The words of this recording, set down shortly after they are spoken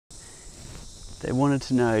They wanted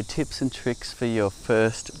to know tips and tricks for your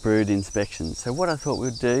first brood inspection. So what I thought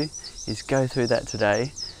we'd do is go through that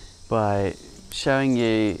today by showing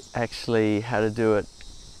you actually how to do it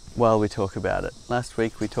while we talk about it. Last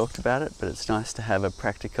week we talked about it, but it's nice to have a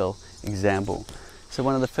practical example. So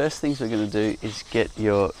one of the first things we're going to do is get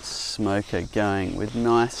your smoker going with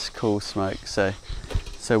nice cool smoke. So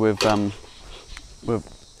we've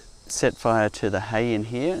set fire to the hay in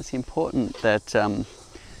here. It's important that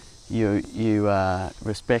you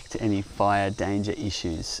respect any fire danger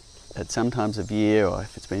issues. At some times of year, or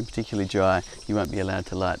if it's been particularly dry, you won't be allowed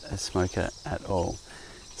to light a smoker at all.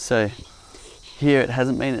 So here it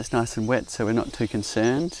hasn't been, it's nice and wet, so we're not too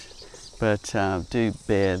concerned, but do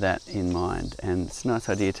bear that in mind. And it's a nice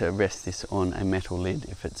idea to rest this on a metal lid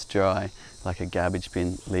if it's dry, like a garbage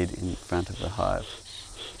bin lid in front of the hive.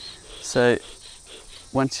 So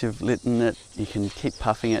once you've lit it, you can keep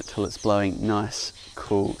puffing it till it's blowing nice,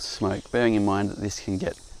 cool smoke, bearing in mind that this can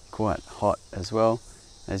get quite hot as well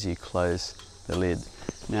as you close the lid.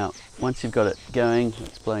 Now, once you've got it going,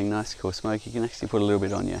 it's blowing nice, cool smoke, you can actually put a little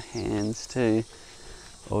bit on your hands too,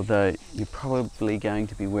 although you're probably going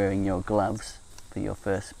to be wearing your gloves for your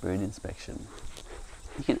first brood inspection.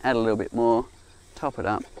 You can add a little bit more, top it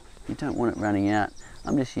up. You don't want it running out.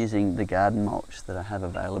 I'm just using the garden mulch that I have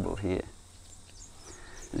available here.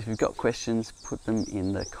 And if you've got questions, put them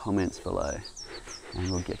in the comments below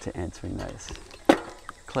and we'll get to answering those.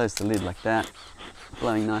 Close the lid like that,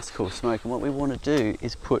 blowing nice cool smoke, and what we want to do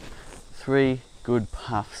is put 3 good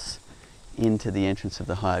puffs into the entrance of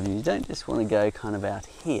the hive. And you don't just want to go kind of out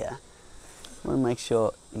here, you want to make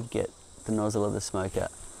sure you get the nozzle of the smoker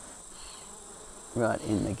right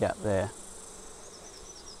in the gap there.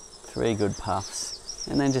 3 good puffs,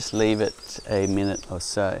 and then just leave it a minute or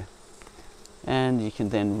so. And you can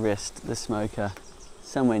then rest the smoker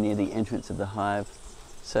somewhere near the entrance of the hive.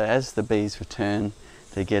 So as the bees return,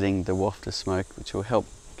 they're getting the waft of smoke, which will help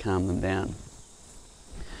calm them down.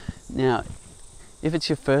 Now, if it's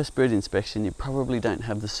your first brood inspection, you probably don't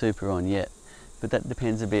have the super on yet, but that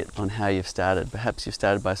depends a bit on how you've started. Perhaps you've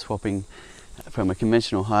started by swapping from a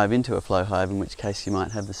conventional hive into a flow hive, in which case you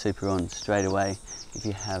might have the super on straight away if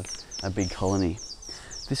you have a big colony.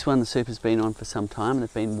 This one, the super's been on for some time and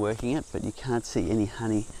they've been working it, but you can't see any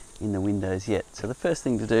honey in the windows yet. So the first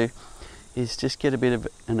thing to do is just get a bit of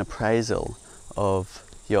an appraisal of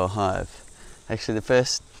your hive. Actually, the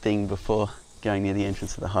first thing before going near the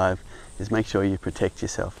entrance of the hive is make sure you protect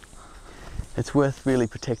yourself. It's worth really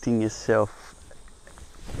protecting yourself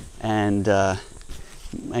and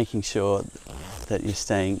making sure that you're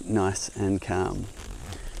staying nice and calm.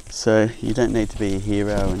 So you don't need to be a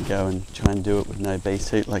hero and go and try and do it with no bee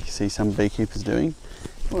suit like you see some beekeepers doing.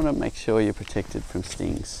 You want to make sure you're protected from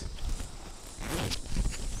stings.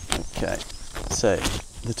 Okay, so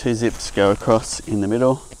the 2 zips go across in the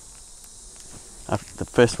middle. After the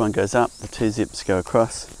first one goes up, the 2 zips go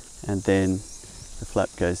across, and then the flap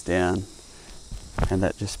goes down, and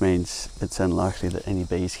that just means it's unlikely that any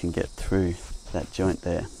bees can get through that joint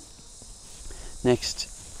there.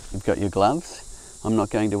 Next, you've got your gloves. I'm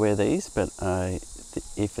not going to wear these, but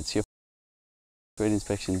if it's your brood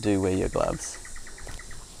inspection, do wear your gloves.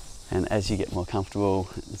 And as you get more comfortable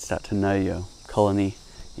and start to know your colony,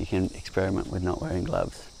 you can experiment with not wearing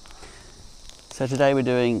gloves. So today we're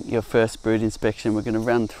doing your first brood inspection. We're going to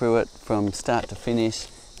run through it from start to finish,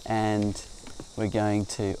 and we're going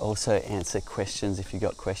to also answer questions if you've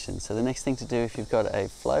got questions. So the next thing to do if you've got a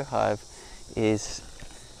flow hive is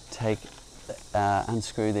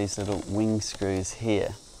unscrew these little wing screws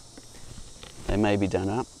here. They may be done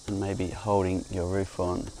up and may be holding your roof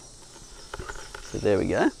on. So there we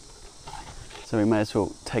go. So we may as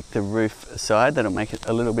well take the roof aside. That'll make it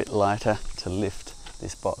a little bit lighter to lift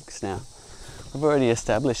this box. Now, I've already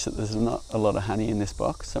established that there's not a lot of honey in this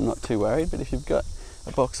box, so I'm not too worried, but if you've got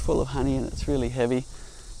a box full of honey and it's really heavy,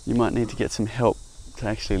 you might need to get some help to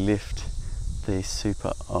actually lift the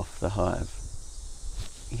super off the hive.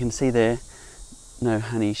 You can see there, no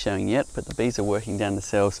honey showing yet, but the bees are working down the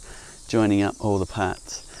cells, joining up all the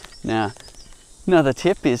parts. Now, another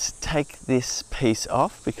tip is take this piece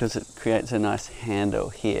off because it creates a nice handle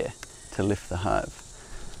here to lift the hive.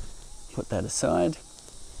 Put that aside,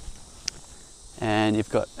 and you've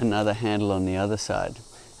got another handle on the other side.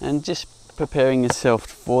 And just preparing yourself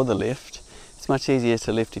for the lift, it's much easier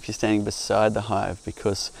to lift if you're standing beside the hive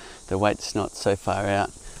because the weight's not so far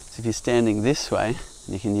out. So if you're standing this way,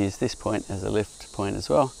 you can use this point as a lift point as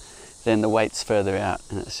well, then the weight's further out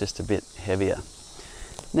and it's just a bit heavier.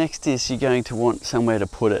 Next is you're going to want somewhere to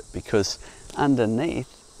put it because underneath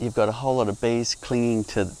you've got a whole lot of bees clinging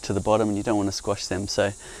to the bottom and you don't want to squash them.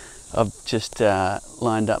 So I've just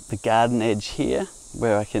lined up the garden edge here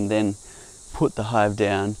where I can then put the hive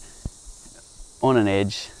down on an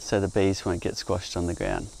edge so the bees won't get squashed on the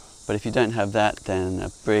ground. But if you don't have that, then a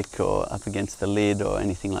brick or up against the lid or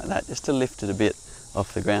anything like that, just to lift it a bit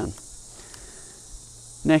off the ground.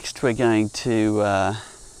 Next we're going to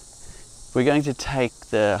take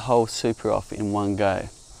the whole super off in one go,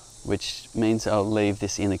 which means I'll leave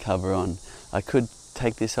this inner cover on. I could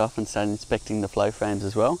take this off and start inspecting the flow frames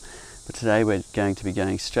as well, but today we're going to be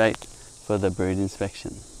going straight for the brood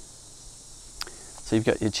inspection. So you've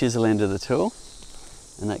got your chisel end of the tool,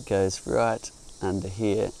 and that goes right under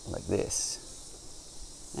here like this.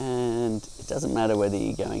 And it doesn't matter whether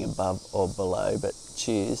you're going above or below, but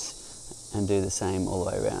choose and do the same all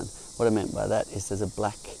the way around. What I meant by that is there's a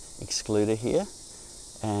black excluder here,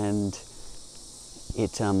 and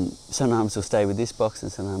it sometimes will stay with this box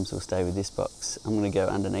and sometimes will stay with this box. I'm going to go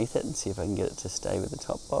underneath it and see if I can get it to stay with the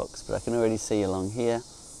top box, but I can already see along here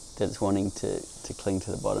that it's wanting to cling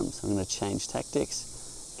to the bottom. So I'm going to change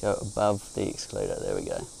tactics, go above the excluder, there we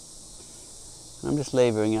go. And I'm just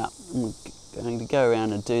levering up. I'm going to go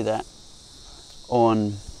around and do that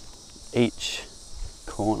on each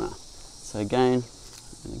corner. So again,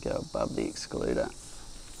 I'm going to go above the excluder,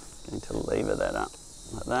 going to lever that up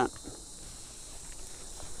like that.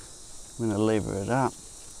 I'm going to lever it up.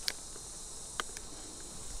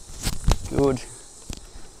 Good.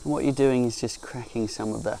 And what you're doing is just cracking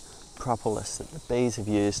some of the propolis that the bees have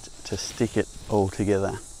used to stick it all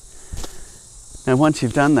together. Now once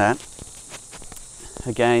you've done that,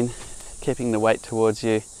 again, keeping the weight towards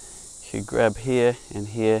you, you grab here and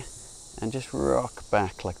here and just rock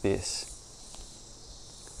back like this.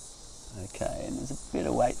 Okay, and there's a bit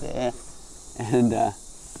of weight there, and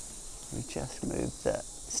we just move that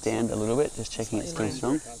stand a little bit, just checking it's still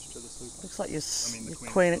strong. Looks like your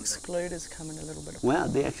queen excluder's coming a little bit apart. Wow,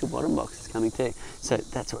 the actual bottom box is coming too. So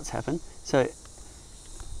that's what's happened. So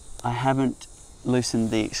I haven't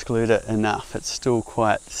loosened the excluder enough. It's still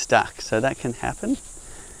quite stuck. So that can happen.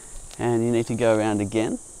 And you need to go around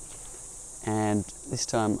again. And this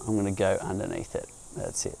time I'm going to go underneath it.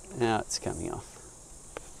 That's it. Now it's coming off.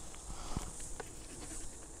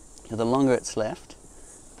 Now the longer it's left,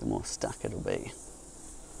 the more stuck it'll be.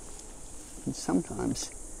 And sometimes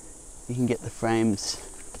you can get the frames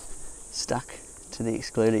stuck to the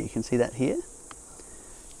excluder. You can see that here.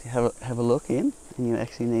 If you have a look in, and you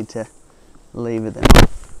actually need to lever them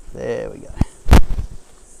off. There we go.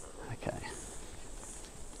 Okay.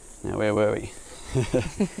 Now where were we?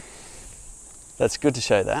 That's good to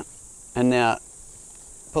show that. And now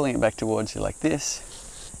pulling it back towards you like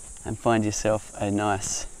this, and find yourself a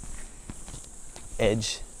nice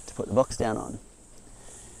edge to put the box down on.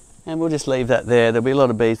 And we'll just leave that there. There'll be a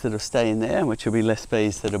lot of bees that'll stay in there, which will be less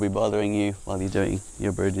bees that'll be bothering you while you're doing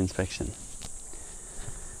your brood inspection.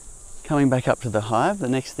 Coming back up to the hive, the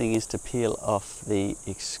next thing is to peel off the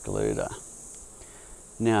excluder.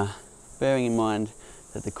 Now, bearing in mind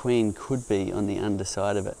that the queen could be on the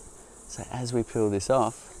underside of it. So as we peel this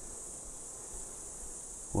off,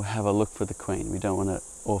 we'll have a look for the queen. We don't want to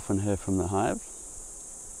orphan her from the hive.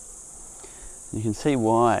 And you can see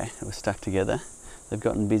why it was stuck together. They've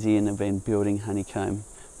gotten busy and have been building honeycomb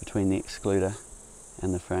between the excluder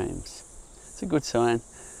and the frames. It's a good sign.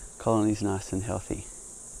 Colony's nice and healthy.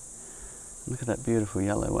 Look at that beautiful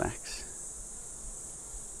yellow wax.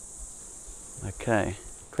 Okay,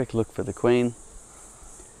 quick look for the queen.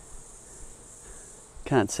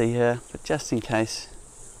 Can't see her, but just in case,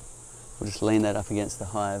 we'll just lean that up against the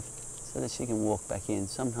hive so that she can walk back in.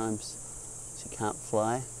 Sometimes she can't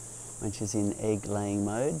fly when she's in egg laying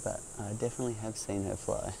mode, but I definitely have seen her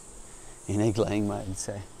fly in egg laying mode.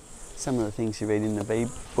 So some of the things you read in the bee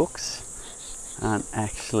books aren't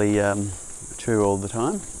actually true all the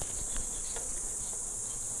time.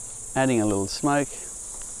 Adding a little smoke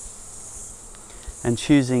and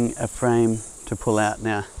choosing a frame to pull out.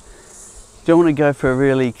 Now, you don't want to go for a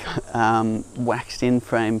really waxed in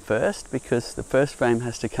frame first, because the first frame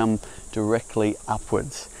has to come directly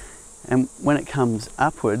upwards. And when it comes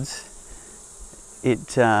upwards, you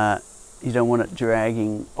don't want it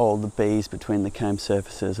dragging all the bees between the comb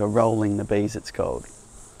surfaces, or rolling the bees it's called.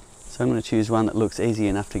 So I'm going to choose one that looks easy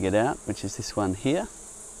enough to get out, which is this one here.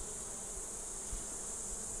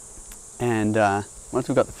 And once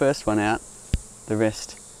we've got the first one out, the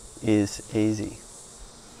rest is easy.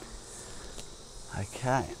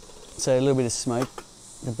 Okay, so a little bit of smoke,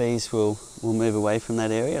 the bees will move away from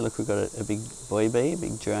that area. Look, we've got a big boy bee, a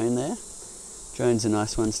big drone there. Drones are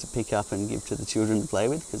nice ones to pick up and give to the children to play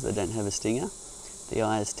with because they don't have a stinger. The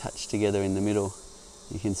eyes touch together in the middle,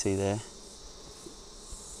 you can see there.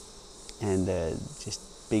 And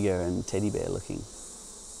just bigger and teddy bear looking.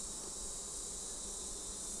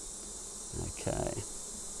 Okay.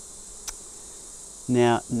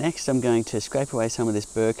 Now next I'm going to scrape away some of this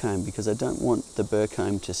burr comb because I don't want the burr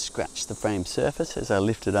comb to scratch the frame surface as I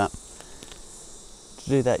lift it up. To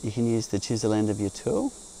do that you can use the chisel end of your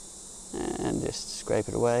tool and just scrape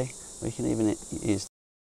it away, or you can even use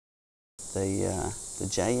the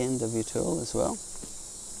J end of your tool as well.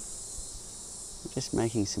 Just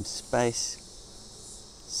making some space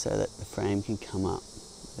so that the frame can come up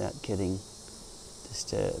without getting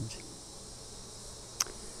disturbed.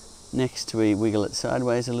 Next we wiggle it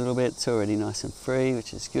sideways a little bit. It's already nice and free,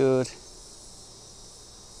 which is good.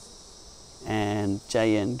 And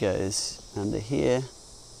J end goes under here.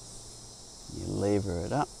 You lever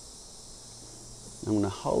it up. I'm going to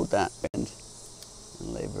hold that end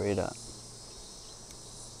and lever it up.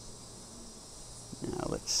 Now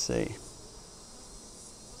let's see.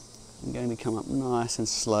 I'm going to come up nice and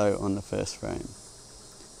slow on the first frame.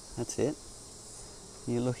 That's it.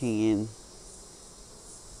 You're looking in,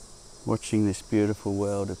 watching this beautiful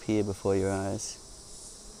world appear before your eyes.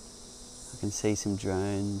 I can see some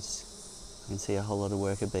drones. I can see a whole lot of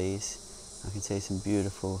worker bees. I can see some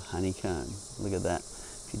beautiful honeycomb. Look at that.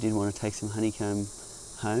 If you did want to take some honeycomb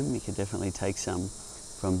home, you could definitely take some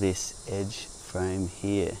from this edge frame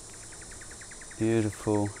here.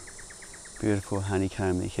 Beautiful, beautiful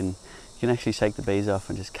honeycomb. You can actually shake the bees off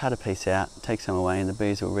and just cut a piece out, take some away, and the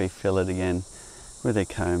bees will refill it again with their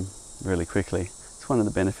comb really quickly. It's one of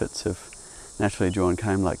the benefits of naturally drawn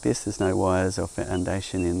comb like this. There's no wires or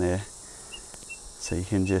foundation in there, so you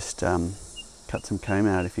can just cut some comb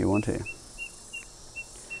out if you want to.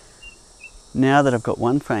 Now that I've got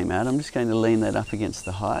one frame out, I'm just going to lean that up against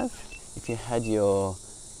the hive. If you had your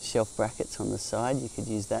shelf brackets on the side, you could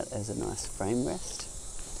use that as a nice frame rest.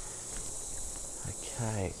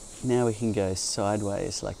 Okay, now we can go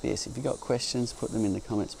sideways like this. If you've got questions, put them in the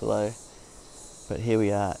comments below. But here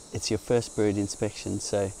we are. It's your first brood inspection,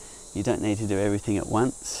 so you don't need to do everything at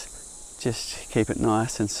once. Just keep it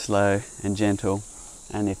nice and slow and gentle.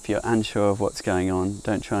 And if you're unsure of what's going on,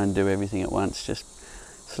 don't try and do everything at once. Just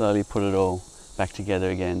slowly put it all back together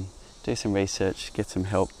again. Do some research, get some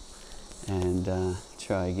help, and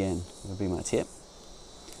try again. That'll be my tip.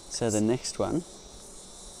 So the next one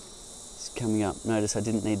is coming up. Notice I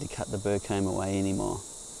didn't need to cut the burr comb away anymore.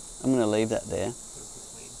 I'm going to leave that there.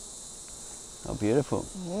 Oh, beautiful.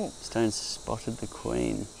 Stone spotted the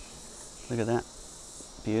queen. Look at that.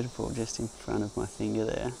 Beautiful, just in front of my finger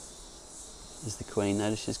there is the queen.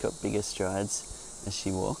 Notice she's got bigger strides as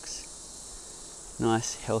she walks.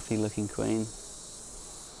 Nice, healthy looking queen.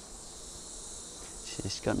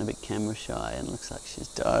 She's gotten a bit camera shy and looks like she's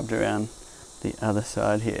dived around the other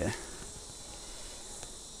side here.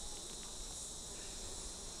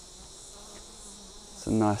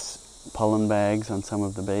 Some nice pollen bags on some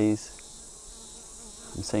of the bees.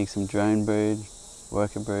 I'm seeing some drone brood,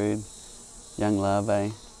 worker brood, young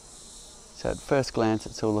larvae. So at first glance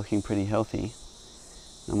it's all looking pretty healthy.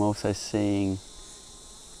 I'm also seeing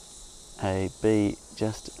a bee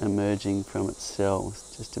just emerging from its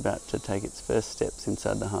cells, just about to take its first steps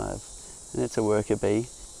inside the hive. And it's a worker bee,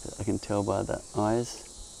 I can tell by the eyes.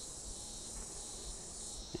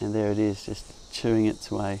 And there it is, just chewing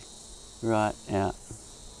its way right out.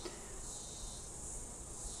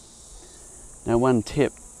 Now one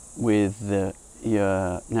tip with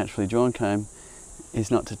your naturally drawn comb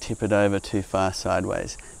is not to tip it over too far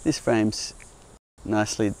sideways. This frame's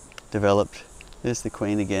nicely developed. There's the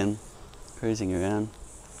queen again, cruising around.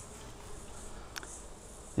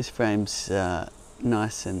 This frame's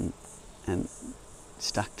nice and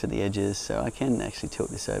stuck to the edges, so I can actually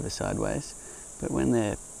tilt this over sideways. But when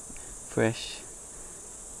they're fresh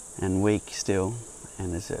and weak still,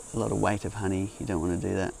 and there's a lot of weight of honey, you don't want to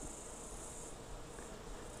do that.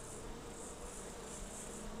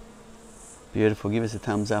 Beautiful. Give us a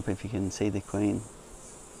thumbs up if you can see the queen.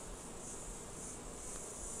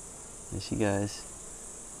 There she goes.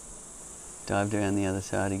 Dived around the other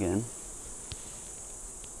side again.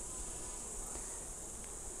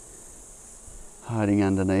 Hiding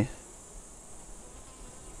underneath.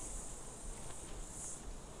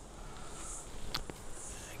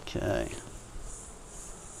 Okay.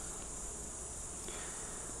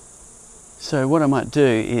 So what I might do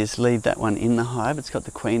is leave that one in the hive. It's got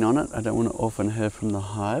the queen on it. I don't want to orphan her from the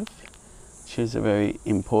hive. She's a very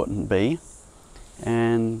important bee.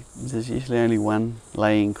 And there's usually only one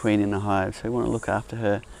laying queen in the hive, so you want to look after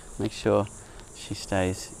her, make sure she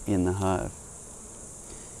stays in the hive.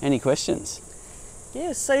 Any questions?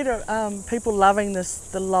 Yeah, Cedar, people loving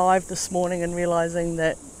the live this morning and realising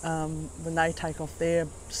that when they take off their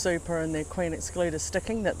super and their queen excluder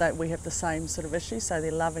sticking, that we have the same sort of issue, so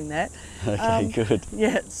they're loving that. Okay, good.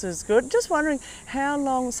 Yeah, it's good. Just wondering how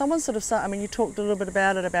long, someone sort of said, I mean, you talked a little bit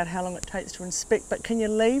about it, about how long it takes to inspect, but can you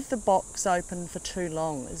leave the box open for too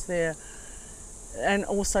long? Is there, and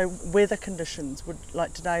also weather conditions,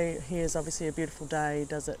 like today here is obviously a beautiful day,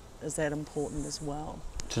 is that important as well?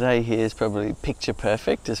 Today here is probably picture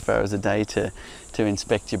perfect as far as a day to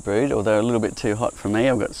inspect your brood, although a little bit too hot for me.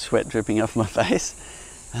 I've got sweat dripping off my face.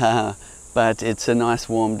 But it's a nice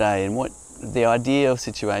warm day, and what the ideal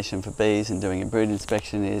situation for bees in doing a brood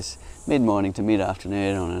inspection is mid-morning to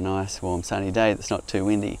mid-afternoon on a nice warm sunny day that's not too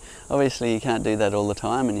windy. Obviously you can't do that all the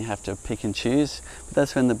time and you have to pick and choose, but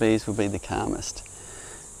that's when the bees will be the calmest.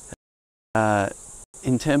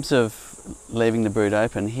 In terms of leaving the brood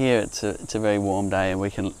open, here it's a very warm day and we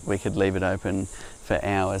could leave it open for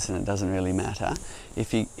hours and it doesn't really matter.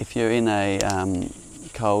 If you're in a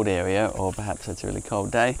cold area, or perhaps it's a really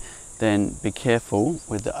cold day, then be careful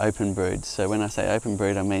with the open brood. So when I say open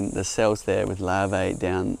brood, I mean the cells there with larvae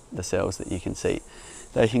down the cells that you can see.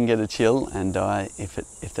 They can get a chill and die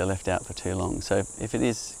if they're left out for too long. So if it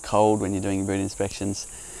is cold when you're doing brood inspections,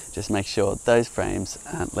 just make sure those frames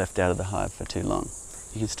aren't left out of the hive for too long.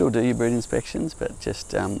 You can still do your brood inspections, but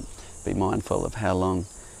just be mindful of how long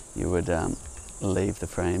you would leave the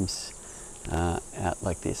frames out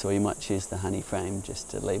like this, or you might choose the honey frame just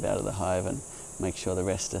to leave out of the hive and make sure the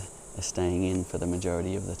rest are staying in for the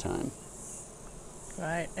majority of the time.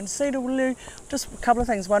 Right, and Cedar, just a couple of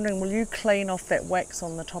things, wondering, will you clean off that wax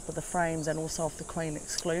on the top of the frames and also off the queen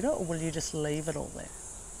excluder, or will you just leave it all there?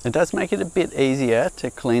 It does make it a bit easier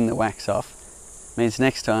to clean the wax off. Means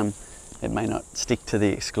next time it may not stick to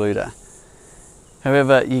the excluder.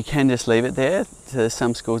 However, you can just leave it there. There's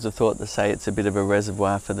some schools of thought that say it's a bit of a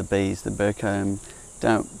reservoir for the bees, the burr comb.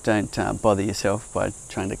 Don't bother yourself by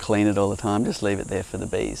trying to clean it all the time, just leave it there for the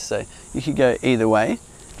bees. So you could go either way,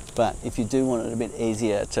 but if you do want it a bit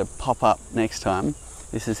easier to pop up next time,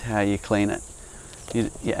 this is how you clean it.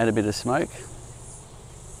 You add a bit of smoke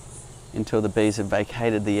until the bees have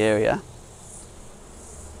vacated the area,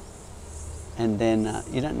 and then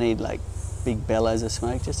you don't need like big bellows of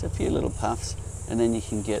smoke, just a few little puffs, and then you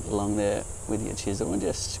can get along there with your chisel and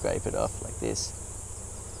just scrape it off like this.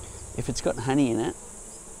 If it's got honey in it,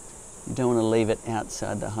 you don't want to leave it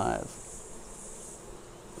outside the hive.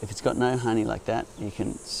 If it's got no honey like that, you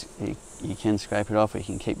can scrape it off, or you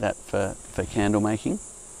can keep that for candle making.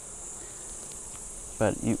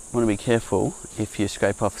 But you want to be careful if you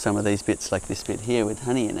scrape off some of these bits, like this bit here with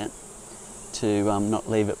honey in it, to not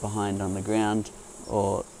leave it behind on the ground,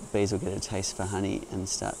 or bees will get a taste for honey and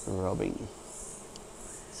start robbing.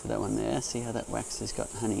 So that one there, see how that wax has got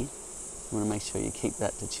honey? You want to make sure you keep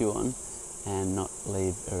that to chew on and not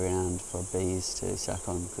leave around for bees to suck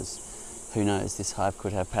on, because who knows, this hive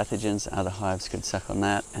could have pathogens, other hives could suck on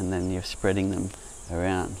that, and then you're spreading them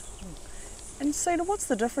around. And Cedar, what's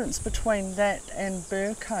the difference between that and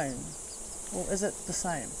burr comb? Or is it the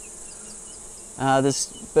same? There's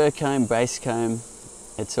burr comb, base comb,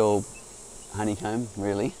 it's all honeycomb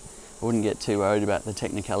really. I wouldn't get too worried about the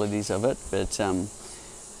technicalities of it, but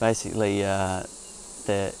basically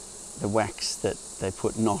the wax that they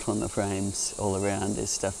put not on the frames all around is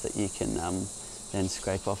stuff that you can then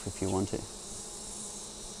scrape off if you want to.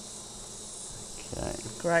 Okay.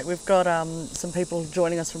 Great, we've got some people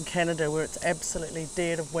joining us from Canada where it's absolutely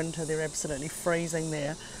dead of winter, they're absolutely freezing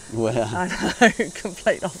there. Wow. I know,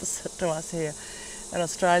 complete opposite to us here in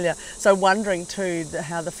Australia. So wondering too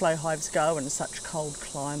how the flow hives go in such cold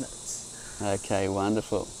climates. Okay,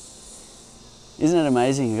 wonderful. Isn't it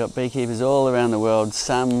amazing? You've got beekeepers all around the world,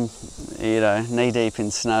 some knee deep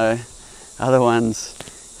in snow, other ones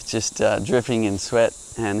just dripping in sweat,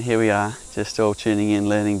 and here we are just all tuning in,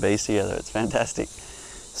 learning bees together. It's fantastic.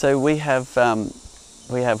 So we have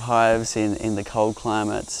hives in the cold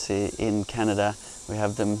climates in Canada, we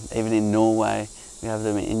have them even in Norway, we have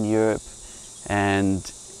them in Europe, and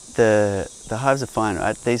the hives are fine,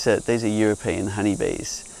 right? These are European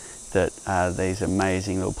honeybees that are these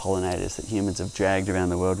amazing little pollinators that humans have dragged around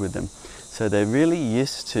the world with them. So they're really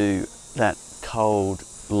used to that cold,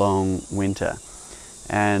 long winter.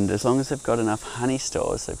 And as long as they've got enough honey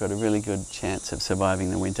stores, they've got a really good chance of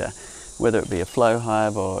surviving the winter. Whether it be a flow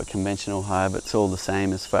hive or a conventional hive, it's all the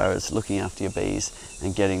same as far as looking after your bees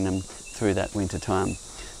and getting them through that winter time.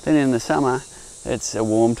 Then in the summer, it's a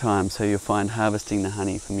warm time, so you'll find harvesting the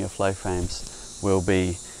honey from your flow frames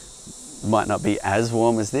might not be as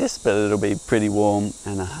warm as this, but it'll be pretty warm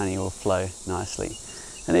and the honey will flow nicely.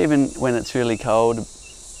 And even when it's really cold,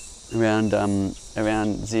 around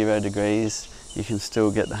 0 degrees, you can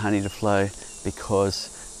still get the honey to flow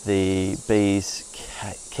because the bees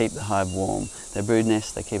keep the hive warm. Their brood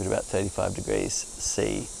nest, they keep it about 35 degrees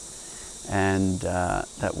C, and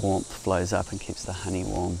that warmth flows up and keeps the honey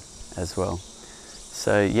warm as well.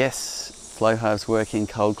 So yes, flow hives work in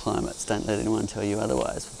cold climates. Don't let anyone tell you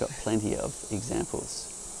otherwise. We've got plenty of examples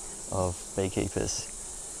of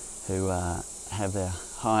beekeepers who have their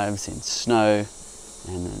hives in snow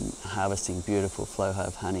and then harvesting beautiful flow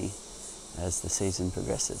hive honey as the season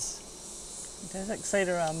progresses. Fantastic.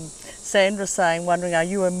 Cedar, Sandra's saying, wondering, are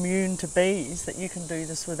you immune to bees, that you can do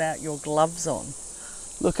this without your gloves on?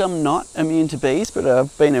 Look, I'm not immune to bees, but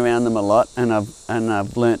I've been around them a lot, and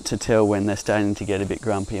I've learnt to tell when they're starting to get a bit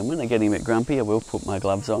grumpy. And when they're getting a bit grumpy, I will put my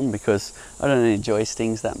gloves on because I don't enjoy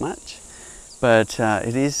stings that much. But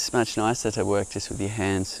it is much nicer to work just with your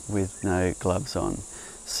hands with no gloves on.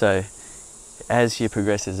 So as you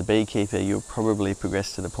progress as a beekeeper, you'll probably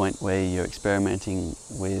progress to the point where you're experimenting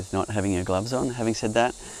with not having your gloves on. Having said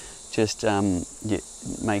that, just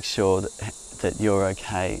make sure that you're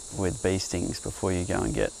okay with bee stings before you go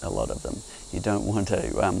and get a lot of them. You don't want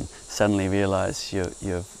to suddenly realise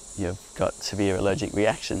you've got severe allergic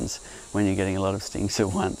reactions when you're getting a lot of stings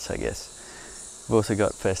at once, I guess. We've also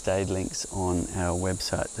got first aid links on our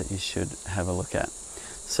website that you should have a look at.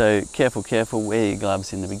 So careful, wear your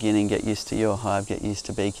gloves in the beginning, get used to your hive, get used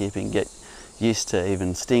to beekeeping, get used to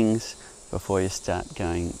even stings before you start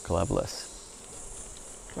going gloveless.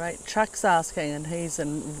 Great. Chuck's asking, and he's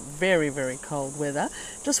in very, very cold weather,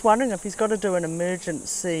 just wondering if he's got to do an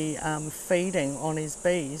emergency feeding on his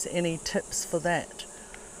bees. Any tips for that?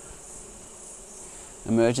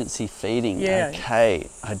 Emergency feeding, yeah. Okay.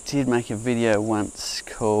 I did make a video once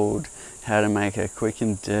called How to Make a Quick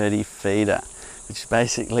and Dirty Feeder, which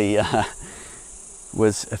basically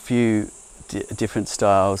was a few different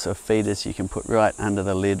styles of feeders you can put right under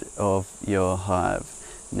the lid of your hive.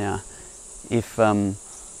 Now, if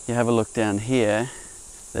you have a look down here,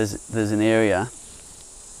 there's an area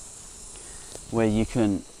where you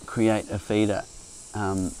can create a feeder.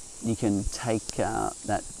 You can take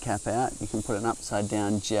that cap out, you can put an upside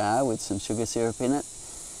down jar with some sugar syrup in it.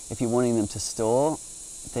 If you're wanting them to store,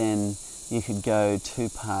 then you could go 2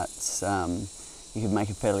 parts, you could make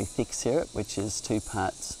a fairly thick syrup, which is 2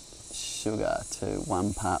 parts sugar to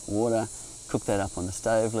 1 part water. Cook that up on the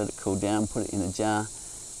stove, let it cool down, put it in a jar,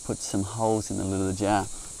 put some holes in the lid of the jar,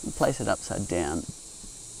 and place it upside down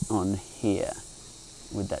on here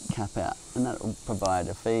with that cap out, and that will provide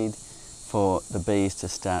a feed for the bees to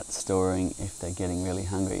start storing if they're getting really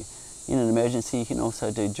hungry. In an emergency, you can also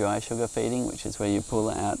do dry sugar feeding, which is where you pull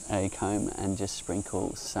out a comb and just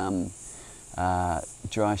sprinkle some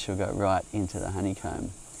dry sugar right into the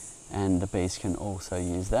honeycomb, and the bees can also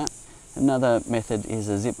use that. Another method is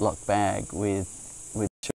a Ziploc bag with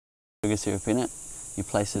sugar syrup in it. You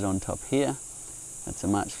place it on top here. That's a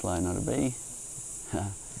march fly, not a bee.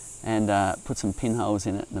 And put some pinholes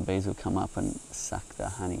in it, and the bees will come up and suck the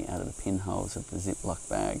honey out of the pinholes of the Ziploc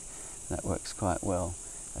bag. That works quite well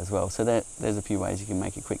as well. So there's a few ways you can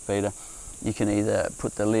make a quick feeder. You can either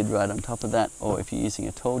put the lid right on top of that, or if you're using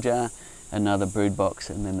a tall jar, another brood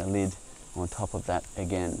box and then the lid on top of that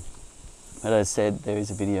again. But as I said, there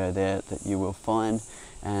is a video there that you will find,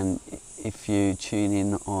 and if you tune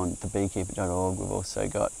in on thebeekeeper.org, we've also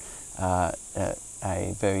got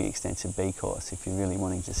a very extensive bee course if you're really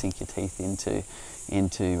wanting to sink your teeth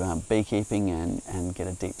into beekeeping and get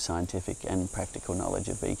a deep scientific and practical knowledge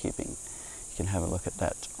of beekeeping. You can have a look at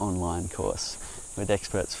that online course with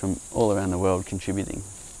experts from all around the world contributing.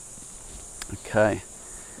 Okay,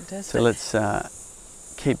 Fantastic. So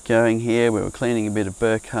let's keep going here. We were cleaning a bit of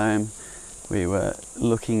Burcombe. We were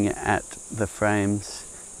looking at the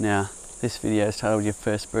frames. Now, this video is titled Your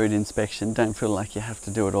First Brood Inspection. Don't feel like you have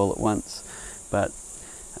to do it all at once, but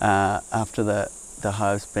after the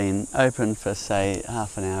hive's been open for say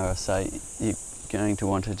half an hour or so, you're going to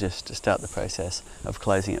want to just start the process of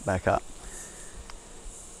closing it back up.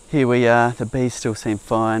 Here we are, the bees still seem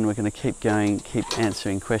fine. We're going to keep going, keep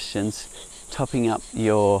answering questions. Topping up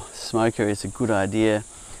your smoker is a good idea.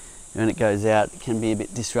 When it goes out, it can be a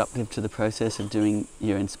bit disruptive to the process of doing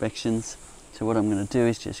your inspections. So what I'm going to do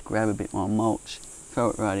is just grab a bit more mulch, throw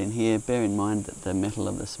it right in here. Bear in mind that the metal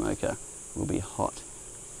of the smoker will be hot.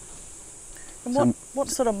 And what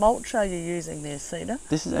sort of mulch are you using there, Cedar?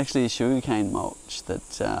 This is actually a sugarcane mulch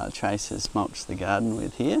that Trace has mulched the garden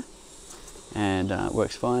with here, and it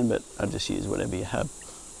works fine, but I just use whatever you have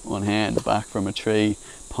on hand. Bark from a tree,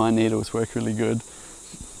 pine needles work really good,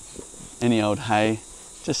 any old hay,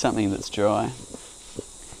 just something that's dry.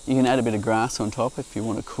 You can add a bit of grass on top if you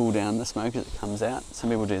want to cool down the smoke as it comes out. Some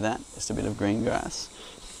people do that, just a bit of green grass.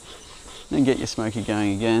 Then get your smoker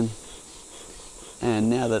going again. And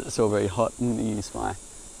now that it's all very hot, I'm going to use my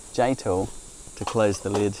J-tool to close the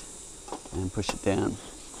lid and push it down.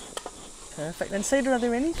 Perfect. And Cedar, are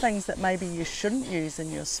there any things that maybe you shouldn't use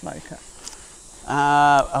in your smoker?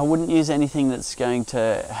 I wouldn't use anything that's going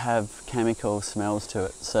to have chemical smells to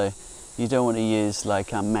it. So you don't want to use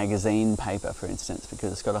like magazine paper, for instance,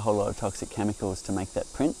 because it's got a whole lot of toxic chemicals to make that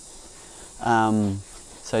print.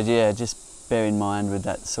 So yeah, just bear in mind with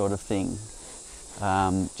that sort of thing.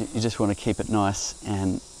 You just want to keep it nice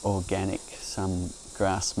and organic. Some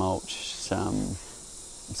grass mulch,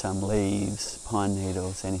 some leaves, pine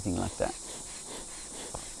needles, anything like that.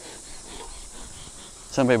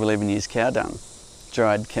 Some people even use cow dung,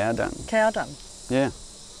 dried cow dung. Cow dung? Yeah.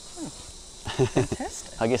 Oh,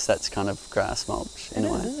 fantastic. I guess that's kind of grass mulch in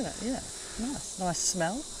a way. It is, isn't it? Yeah. Nice. Nice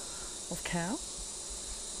smell of cow.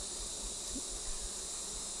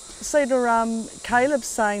 Cedar, Caleb's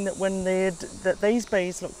saying that that these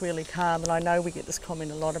bees look really calm, and I know we get this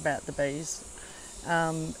comment a lot about the bees.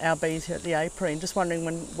 Our bees here at the apiary, and just wondering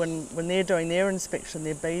when they're doing their inspection,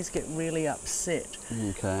 their bees get really upset.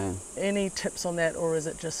 Okay. Any tips on that, or is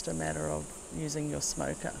it just a matter of using your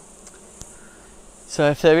smoker?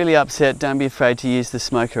 So if they're really upset, don't be afraid to use the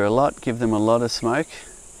smoker a lot. Give them a lot of smoke.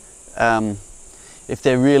 If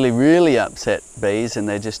they're really, really upset bees and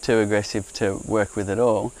they're just too aggressive to work with at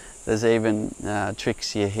all, there's even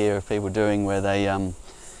tricks you hear of people doing where they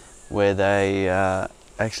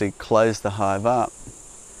actually close the hive up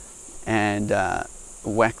and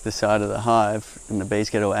whack the side of the hive, and the bees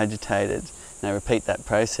get all agitated. And they repeat that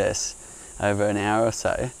process over an hour or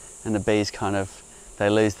so, and the bees they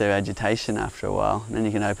lose their agitation after a while, and then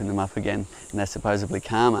you can open them up again and they're supposedly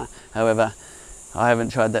calmer. However, I haven't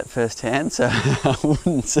tried that firsthand, so I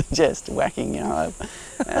wouldn't suggest whacking your hive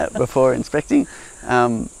before inspecting.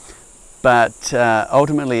 But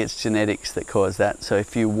ultimately it's genetics that cause that. So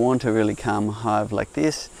if you want a really calm hive like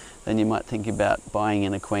this, then you might think about buying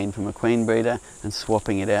in a queen from a queen breeder and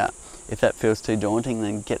swapping it out. If that feels too daunting,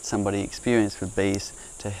 then get somebody experienced with bees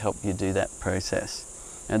to help you do that process.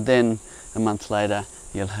 And then a month later,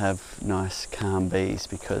 you'll have nice calm bees,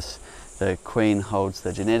 because the queen holds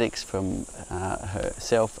the genetics from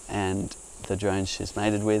herself and the drones she's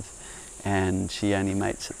mated with, and she only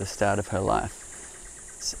mates at the start of her life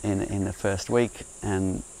in the first week,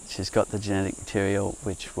 and she's got the genetic material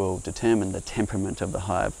which will determine the temperament of the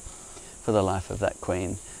hive for the life of that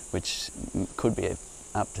queen, which could be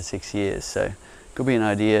up to 6 years. So it could be an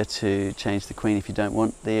idea to change the queen if you don't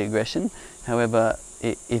want the aggression. However,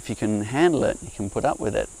 if you can handle it, you can put up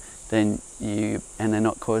with it, then and they're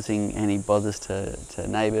not causing any bothers to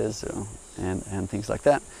neighbours and things like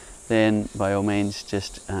that, then by all means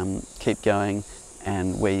just keep going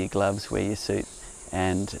and wear your gloves, wear your suit,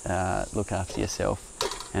 and look after yourself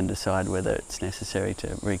and decide whether it's necessary to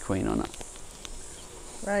requeen or not.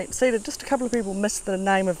 Right. Cedar, just a couple of people missed the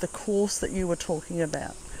name of the course that you were talking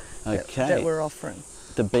about. Okay. That we're offering.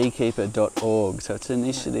 The beekeeper.org. So it's an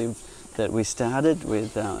initiative that we started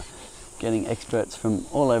with getting experts from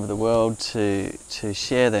all over the world to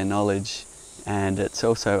share their knowledge, and it's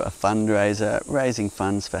also a fundraiser raising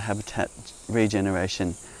funds for habitat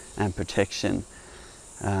regeneration and protection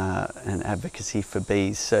and advocacy for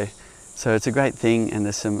bees. So it's a great thing, and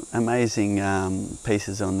there's some amazing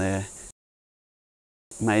pieces on there,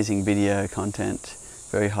 amazing video content,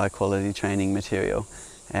 very high quality training material.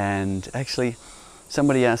 And actually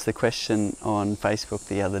somebody asked the question on Facebook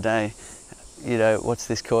the other day, what's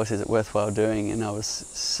this course, is it worthwhile doing? And I was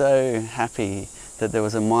so happy that there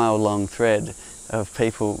was a mile-long thread of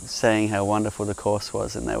people saying how wonderful the course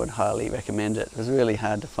was and they would highly recommend it. It was really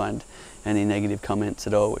hard to find any negative comments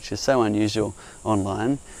at all, which is so unusual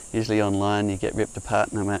online. Usually online you get ripped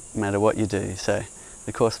apart no matter what you do, so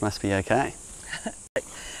the course must be okay.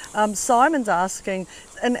 Simon's asking,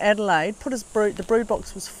 in Adelaide, the brood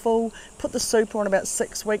box was full, put the super on about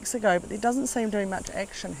 6 weeks ago, but there doesn't seem to be much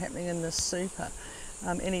action happening in this super.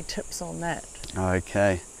 Any tips on that?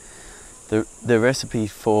 Okay. The recipe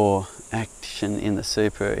for action in the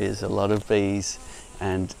super is a lot of bees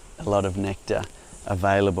and a lot of nectar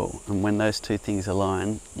available, and when those two things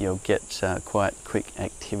align, you'll get quite quick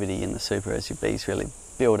activity in the super as your bees really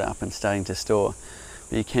build up and starting to store.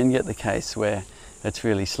 But you can get the case where it's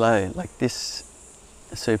really slow. Like this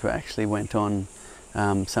super actually went on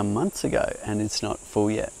some months ago and it's not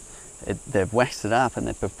full yet. They've waxed it up and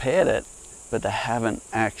they've prepared it, but they haven't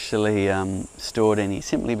actually stored any,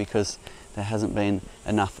 simply because there hasn't been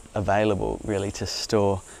enough available really to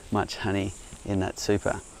store much honey in that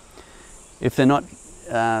super. If they're not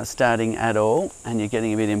starting at all and you're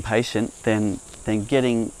getting a bit impatient, then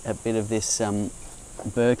getting a bit of this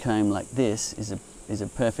burr comb like this is a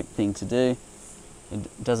perfect thing to do.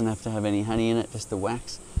 It doesn't have to have any honey in it, just the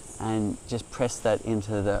wax, and just press that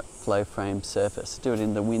into the flow frame surface. Do it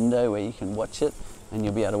in the window where you can watch it, and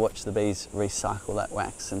you'll be able to watch the bees recycle that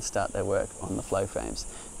wax and start their work on the flow frames.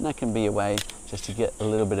 And that can be a way just to get a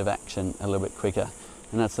little bit of action a little bit quicker.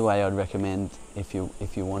 And that's the way I'd recommend if you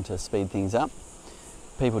want to speed things up.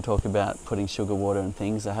 People talk about putting sugar water and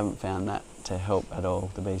things. I haven't found that to help at all.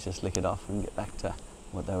 The bees just lick it off and get back to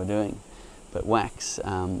what they were doing. But wax,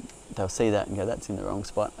 they'll see that and go, that's in the wrong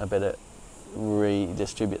spot. I better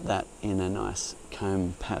redistribute that in a nice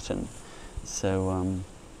comb pattern. So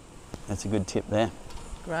that's a good tip there.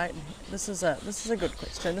 Great. This is a good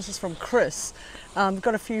question. This is from Chris. We've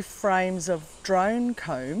got a few frames of drone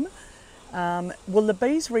comb. Will the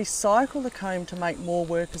bees recycle the comb to make more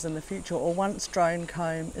workers in the future, or once drone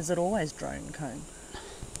comb, is it always drone comb?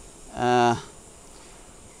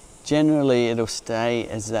 Generally it'll stay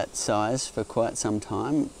as that size for quite some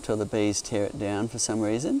time till the bees tear it down for some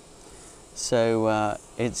reason. So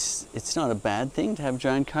it's not a bad thing to have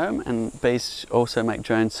drone comb, and bees also make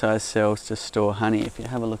drone sized cells to store honey. If you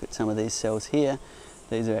have a look at some of these cells here,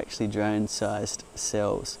 these are actually drone sized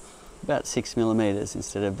cells, about 6 millimeters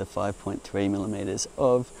instead of the 5.3 millimeters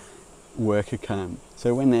of worker comb.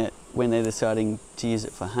 So when they're deciding to use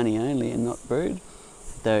it for honey only and not brood,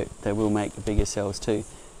 they will make bigger cells too.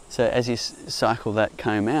 So as you cycle that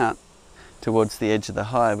comb out towards the edge of the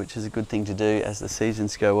hive, which is a good thing to do as the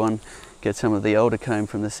seasons go on, get some of the older comb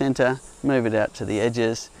from the centre, move it out to the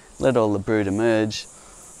edges, let all the brood emerge,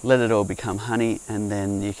 let it all become honey, and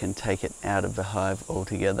then you can take it out of the hive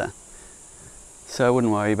altogether. So I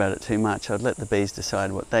wouldn't worry about it too much. I'd let the bees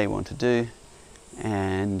decide what they want to do,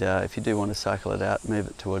 and if you do want to cycle it out, move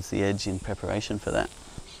it towards the edge in preparation for that.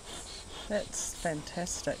 That's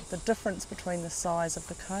fantastic. The difference between the size of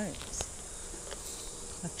the combs.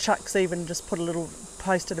 Chuck's even just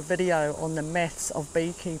posted a video on the maths of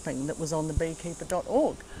beekeeping that was on the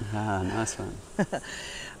beekeeper.org. Ah, nice one.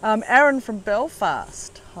 Aaron from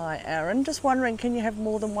Belfast. Hi Aaron, just wondering, can you have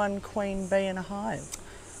more than one queen bee in a hive?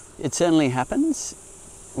 It certainly happens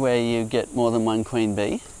where you get more than one queen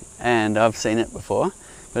bee, and I've seen it before,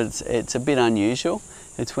 but it's a bit unusual.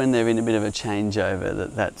 It's when they're in a bit of a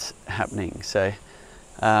changeover that's happening. So,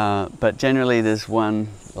 but generally there's one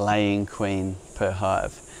laying queen per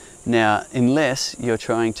hive. Now, unless you're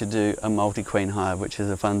trying to do a multi-queen hive, which is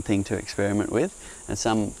a fun thing to experiment with, and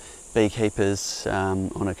some beekeepers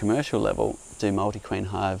on a commercial level do multi-queen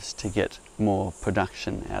hives to get more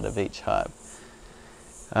production out of each hive.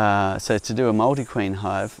 So to do a multi-queen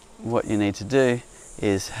hive, what you need to do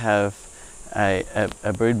is have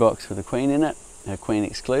a brood box with a queen in it, a queen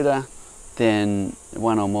excluder, then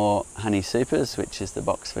one or more honey supers, which is the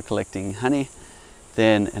box for collecting honey,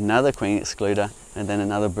 then another queen excluder, and then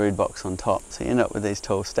another brood box on top. So you end up with these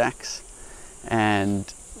tall stacks,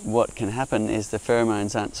 and what can happen is the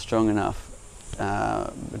pheromones aren't strong enough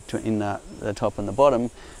between the top and the bottom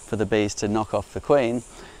for the bees to knock off the queen.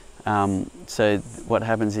 So what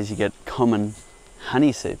happens is you get common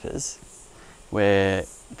honey supers where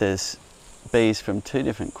there's bees from two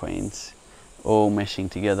different queens all meshing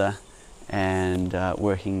together and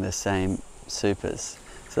working the same supers.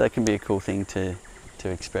 So that can be a cool thing to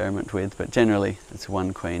experiment with, but generally it's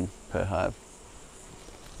one queen per hive.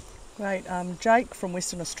 Great. Jake from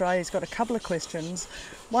Western Australia's got a couple of questions.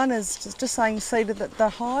 One is just saying, Cedar, that the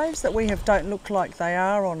hives that we have don't look like they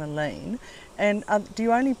are on a lean, and do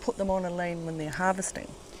you only put them on a lean when they're harvesting?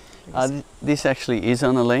 This actually is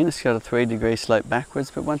on a lean. It's got a 3-degree slope backwards,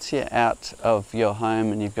 but once you're out of your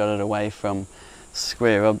home and you've got it away from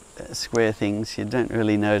square things, you don't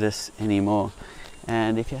really notice anymore.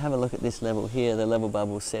 And if you have a look at this level here, the level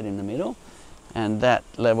bubble set in the middle, and that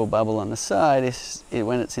level bubble on the side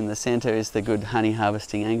when it's in the centre, is the good honey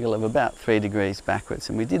harvesting angle of about 3 degrees backwards.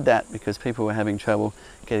 And we did that because people were having trouble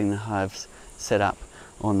getting the hives set up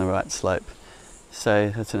on the right slope.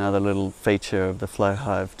 So that's another little feature of the flow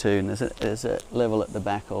hive too. And there's a level at the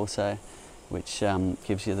back also, which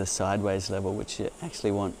gives you the sideways level, which you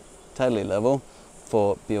actually want totally level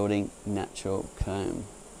for building natural comb.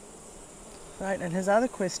 Great. And his other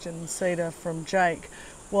question, Cedar, from Jake,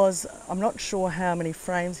 was, I'm not sure how many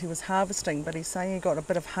frames he was harvesting, but he's saying he got a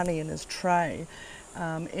bit of honey in his tray.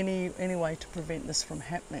 Any way to prevent this from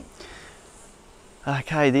happening?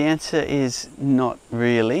 Okay, the answer is not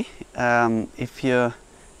really. If you're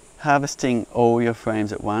harvesting all your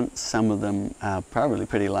frames at once, some of them are probably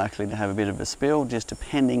pretty likely to have a bit of a spill, just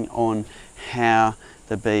depending on how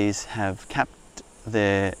the bees have capped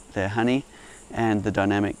their honey and the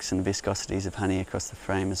dynamics and viscosities of honey across the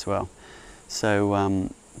frame as well. So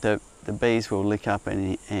the bees will lick up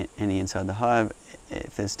any inside the hive.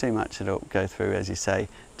 If there's too much, it'll go through, as you say,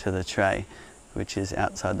 to the tray, which is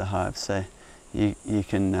outside the hive. So you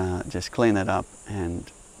can just clean that up and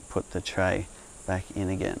put the tray back in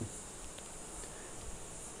again.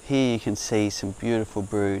 Here you can see some beautiful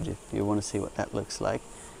brood, if you want to see what that looks like.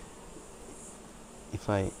 If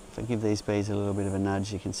I give these bees a little bit of a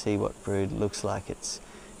nudge, you can see what brood looks like.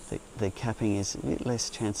 The capping is a bit less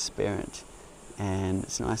transparent, and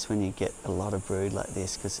it's nice when you get a lot of brood like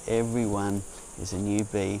this, because every one is a new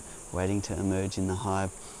bee waiting to emerge in the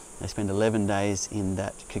hive. They spend 11 days in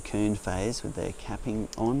that cocoon phase with their capping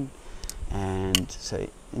on, and so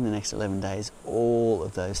in the next 11 days all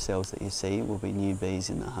of those cells that you see will be new bees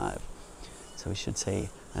in the hive. So we should see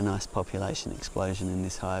a nice population explosion in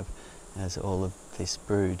this hive as all of this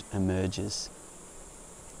brood emerges.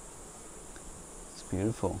 It's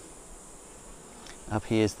beautiful. Up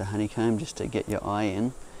here is the honeycomb, just to get your eye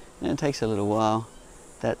in, and it takes a little while.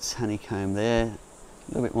 That's honeycomb there, a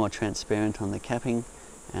little bit more transparent on the capping,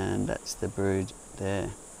 and that's the brood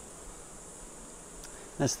there.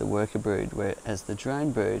 That's the worker brood, whereas the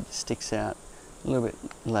drone brood sticks out a little bit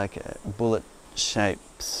like bullet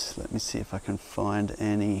shapes. Let me see if I can find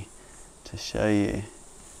any to show you.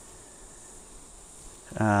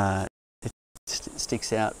 It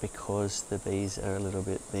sticks out because the bees are a little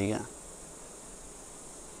bit bigger.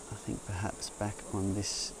 I think perhaps back on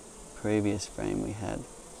this previous frame we had.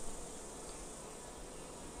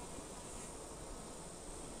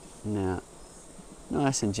 Now,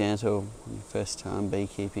 nice and gentle on your first time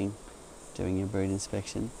beekeeping, doing your brood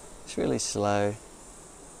inspection. It's really slow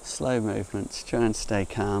movements. Try and stay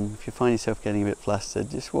calm. If you find yourself getting a bit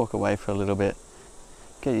flustered, just walk away for a little bit.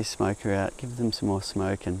 Get your smoker out, give them some more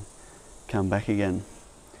smoke and come back again.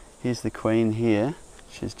 Here's the queen here.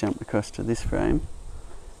 She's jumped across to this frame.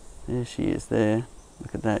 There she is there.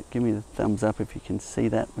 Look at that. Give me the thumbs up if you can see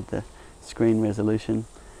that with the screen resolution.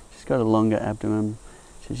 She's got a longer abdomen.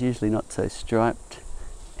 She's usually not so striped,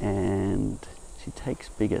 and she takes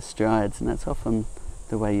bigger strides, and that's often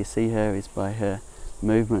the way you see her, is by her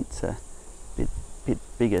movements a bit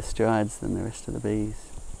bigger strides than the rest of the bees.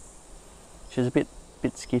 She's a bit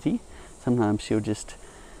skitty. Sometimes she'll just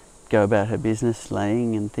go about her business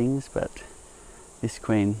laying and things, but this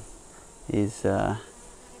queen is a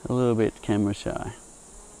little bit camera shy.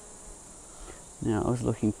 Now I was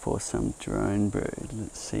looking for some drone brood.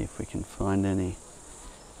 Let's see if we can find any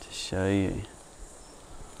to show you.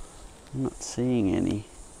 I'm not seeing any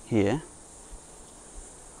here.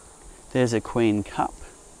 There's a queen cup,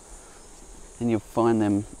 and you'll find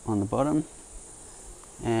them on the bottom,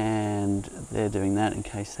 and they're doing that in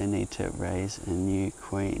case they need to raise a new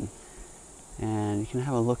queen. And you can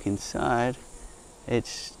have a look inside.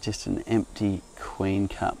 It's just an empty queen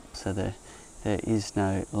cup, so there is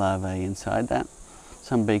no larvae inside that.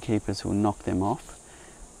 Some beekeepers will knock them off.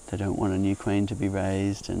 They don't want a new queen to be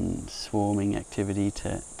raised and swarming activity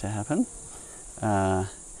to happen.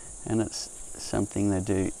 And it's something they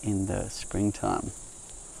do in the springtime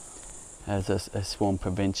as a swarm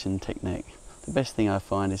prevention technique. The best thing I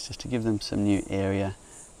find is just to give them some new area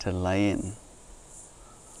to lay in.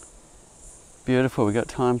 Beautiful. We've got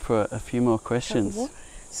time for a few more questions.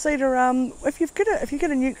 Cedar, if you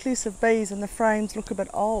get a nucleus of bees and the frames look a bit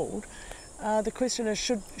old, the question is,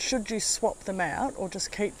 should you swap them out or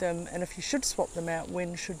just keep them? And if you should swap them out,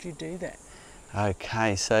 when should you do that?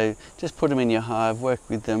 Okay, so just put them in your hive, work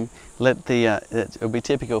with them. It'll be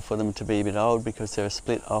typical for them to be a bit old because they're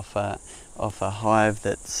split off a hive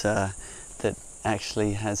that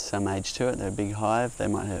actually has some age to it. They're a big hive. They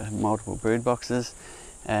might have multiple brood boxes,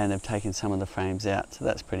 and they've taken some of the frames out, so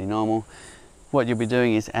that's pretty normal. What you'll be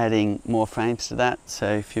doing is adding more frames to that.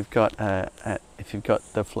 So if you've got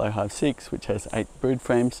the Flow Hive 6, which has 8 brood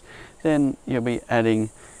frames, then you'll be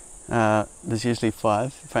adding. There's usually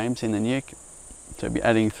 5 frames in the nuke, so you'll be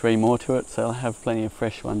adding 3 more to it. So I'll have plenty of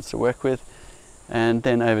fresh ones to work with, and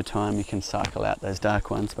then over time you can cycle out those dark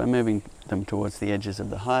ones by moving them towards the edges of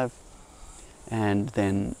the hive, and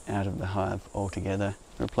then out of the hive altogether,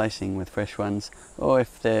 replacing with fresh ones. Or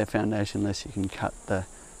if they're foundationless, you can cut the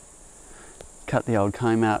old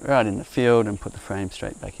comb out right in the field and put the frame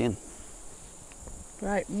straight back in.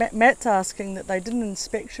 Great. Matt's asking that they did an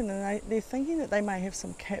inspection and they're thinking that they may have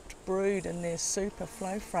some capped brood in their super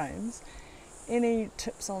flow frames. Any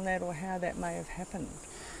tips on that or how that may have happened?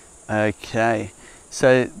 Okay,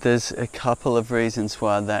 so there's a couple of reasons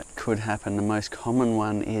why that could happen. The most common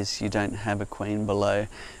one is you don't have a queen below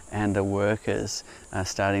and the workers are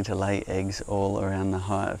starting to lay eggs all around the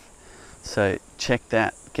hive. So check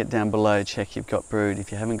that get down below, check you've got brood.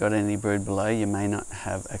 If you haven't got any brood below, you may not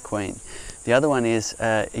have a queen. The other one is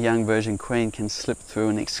a young virgin queen can slip through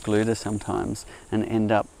an excluder sometimes and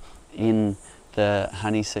end up in the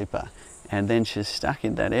honey super, and then she's stuck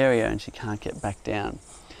in that area and she can't get back down.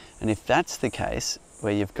 And if that's the case,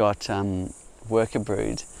 where you've got worker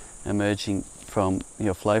brood emerging from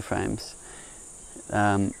your flow frames,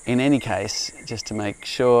 in any case, just to make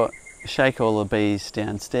sure, shake all the bees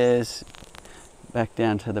downstairs, back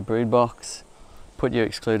down to the brood box, put your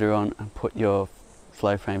excluder on and put your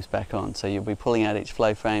flow frames back on. So you'll be pulling out each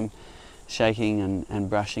flow frame, shaking and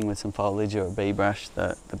brushing with some foliage or a bee brush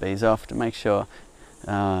the bees off to make sure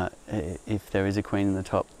if there is a queen in the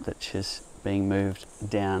top that she's being moved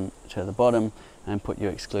down to the bottom, and put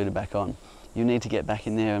your excluder back on. You need to get back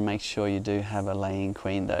in there and make sure you do have a laying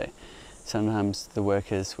queen though. Sometimes the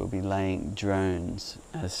workers will be laying drones,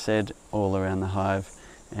 as said, all around the hive,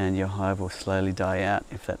 and your hive will slowly die out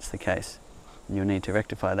if that's the case. You'll need to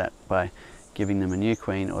rectify that by giving them a new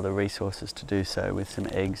queen or the resources to do so with some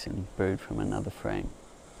eggs and brood from another frame,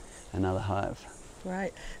 another hive.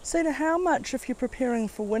 Right. Cedar, how much, if you're preparing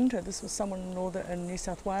for winter, this was someone in New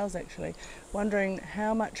South Wales actually, wondering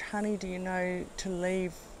how much honey do you know to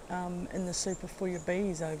leave in the super for your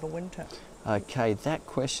bees over winter? Okay, that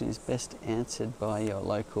question is best answered by your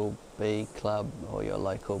local bee club or your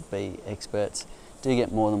local bee experts. Do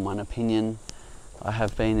get more than one opinion. I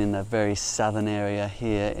have been in a very southern area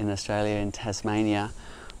here in Australia, in Tasmania,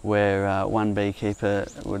 where one beekeeper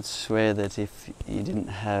would swear that if you didn't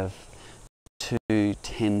have 2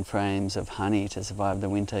 10 frames of honey to survive the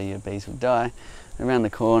winter, your bees would die. Around the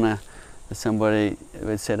corner, somebody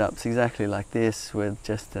would set up exactly like this with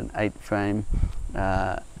just an 8-frame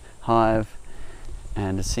hive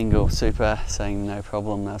and a single super, saying no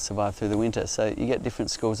problem, they'll survive through the winter. So you get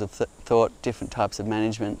different schools of thought, different types of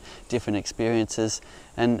management, different experiences,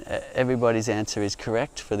 and everybody's answer is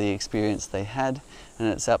correct for the experience they had, and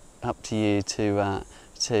it's up to you to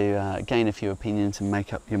gain a few opinions and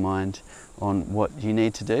make up your mind on what you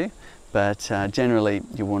need to do. But generally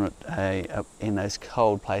you want it in those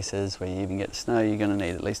cold places where you even get snow, you're going to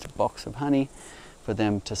need at least a box of honey for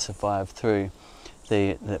them to survive through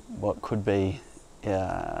what could be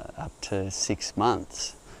up to 6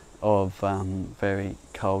 months of very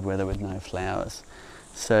cold weather with no flowers.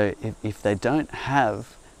 So if they don't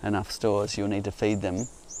have enough stores, you'll need to feed them,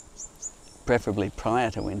 preferably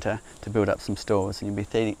prior to winter, to build up some stores. And you'll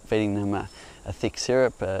be feeding them a thick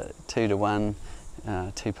syrup, 2 to 1,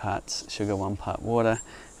 2 parts sugar, 1 part water,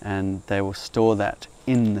 and they will store that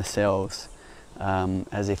in the cells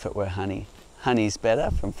as if it were honey. Honey's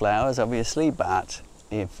better from flowers, obviously, but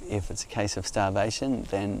if it's a case of starvation,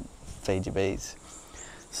 then feed your bees.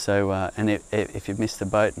 So, and if you've missed the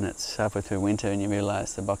boat and it's halfway through winter and you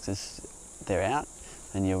realise the boxes, they're out,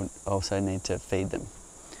 then you'll also need to feed them.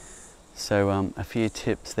 So a few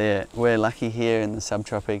tips there. We're lucky here in the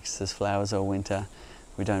subtropics, there's flowers all winter.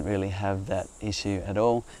 We don't really have that issue at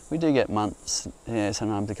all. We do get months,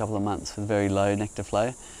 sometimes a couple of months with very low nectar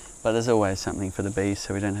flow, but there's always something for the bees,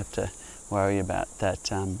 so we don't have to worry about that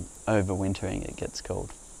overwintering, it gets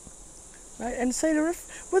called. Right, and Cedar,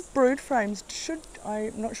 with brood frames,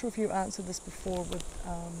 I'm not sure if you answered this before with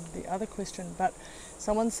the other question, but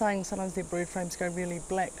someone's saying sometimes their brood frames go really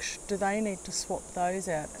black. Do they need to swap those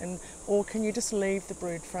out, or can you just leave the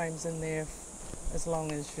brood frames in there as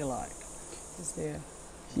long as you like? Is there?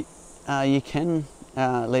 You can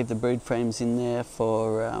leave the brood frames in there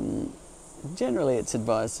for. Generally, it's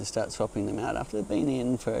advised to start swapping them out after they've been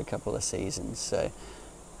in for a couple of seasons. So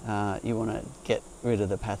you want to get rid of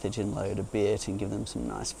the pathogen load a bit and give them some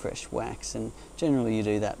nice fresh wax. And generally, you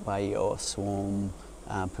do that by your swarm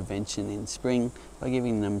prevention in spring by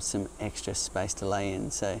giving them some extra space to lay in.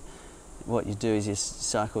 So what you do is you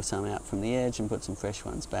cycle some out from the edge and put some fresh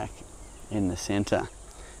ones back in the centre.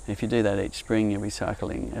 If you do that each spring, you'll be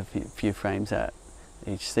cycling a few frames out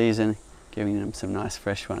each season, giving them some nice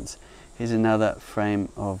fresh ones. Here's another frame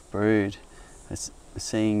of brood. It's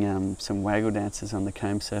seeing some waggle dances on the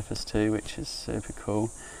comb surface too, which is super cool.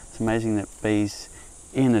 It's amazing that bees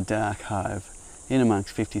in a dark hive, in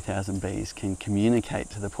amongst 50,000 bees, can communicate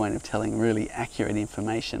to the point of telling really accurate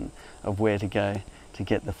information of where to go to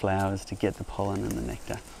get the flowers, to get the pollen and the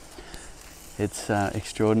nectar. It's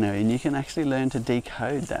extraordinary, and you can actually learn to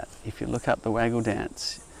decode that. If you look up the waggle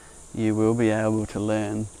dance, you will be able to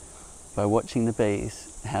learn by watching the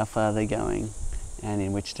bees how far they're going and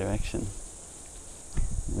in which direction,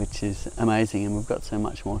 which is amazing, and we've got so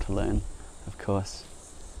much more to learn, of course,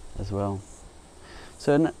 as well.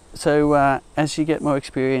 So as you get more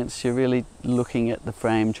experience, you're really looking at the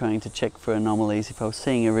frame, trying to check for anomalies. If I was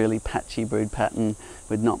seeing a really patchy brood pattern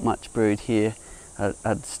with not much brood here,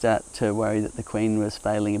 I'd start to worry that the queen was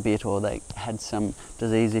failing a bit or they had some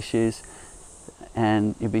disease issues,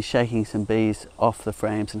 and you'd be shaking some bees off the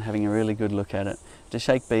frames and having a really good look at it. To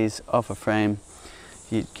shake bees off a frame,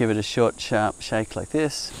 you give it a short, sharp shake like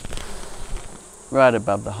this, right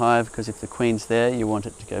above the hive, because if the queen's there, you want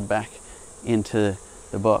it to go back into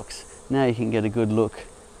the box. Now you can get a good look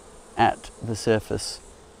at the surface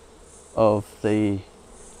of the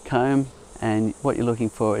comb, and what you're looking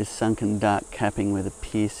for is sunken dark capping with a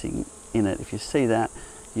piercing in it. If you see that,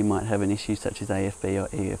 you might have an issue such as AFB or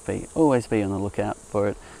EFB. Always be on the lookout for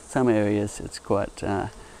it. Some areas it's quite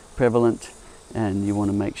prevalent, and you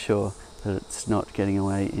want to make sure that it's not getting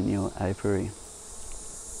away in your apiary.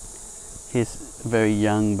 Here's a very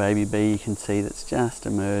young baby bee, you can see that's just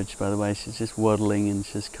emerged. By the way, she's just waddling and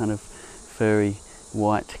she's kind of furry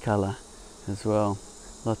white colour as well.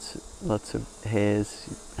 Lots of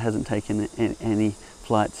hairs. Hasn't taken any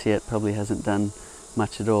flights yet, probably hasn't done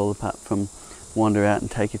much at all apart from wander out and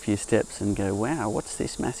take a few steps and go, wow, what's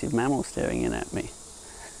this massive mammal staring in at me?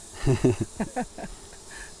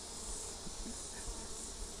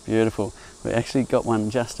 Beautiful. We actually got one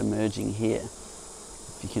just emerging here.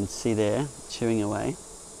 You can see there, chewing away,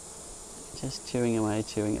 just chewing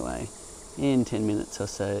away. In 10 minutes or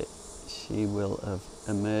so, she will have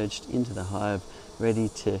emerged into the hive, ready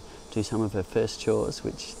to do some of her first chores,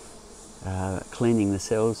 which are cleaning the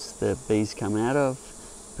cells the bees come out of,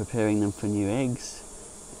 preparing them for new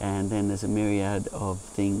eggs, and then there's a myriad of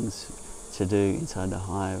things to do inside the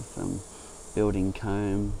hive, from building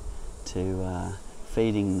comb to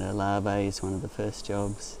feeding the larvae is one of the first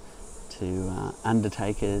jobs, to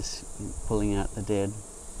undertakers, pulling out the dead,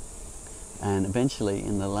 and eventually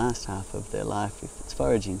in the last half of their life, if it's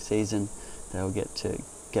foraging season, they'll get to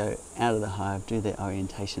go out of the hive, do their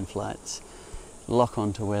orientation flights, lock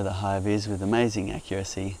onto where the hive is with amazing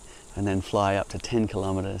accuracy, and then fly up to 10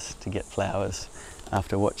 kilometres to get flowers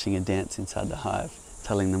after watching a dance inside the hive,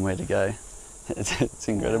 telling them where to go. It's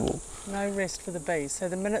incredible. No rest for the bees. So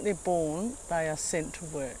the minute they're born, they are sent to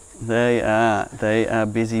work. They are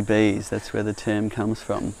busy bees. That's where the term comes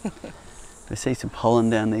from. We see some pollen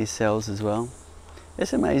down these cells as well.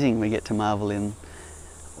 It's amazing. We get to marvel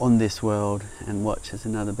on this world and watch. There's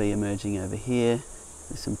another bee emerging over here.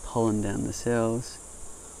 There's some pollen down the cells.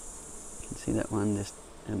 You can see that one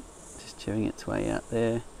just chewing its way out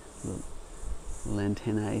there. Little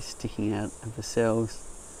antennae sticking out of the cells,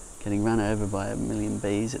 getting run over by a million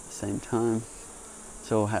bees at the same time.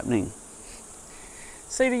 It's all happening.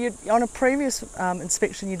 Cedar, on a previous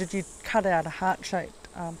inspection you cut out a heart-shaped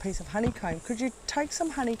piece of honeycomb. Could you take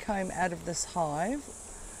some honeycomb out of this hive?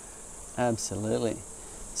 Absolutely.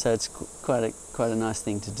 So it's quite a nice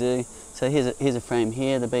thing to do. So here's a frame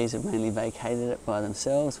here. The bees have mainly vacated it by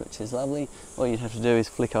themselves, which is lovely. All you'd have to do is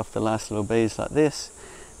flick off the last little bees like this,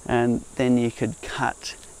 and then you could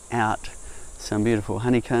cut out some beautiful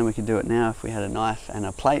honeycomb. We could do it now if we had a knife and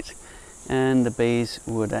a plate, and the bees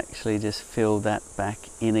would actually just fill that back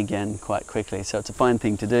in again quite quickly. So it's a fine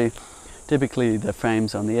thing to do. Typically the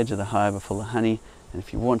frames on the edge of the hive are full of honey, and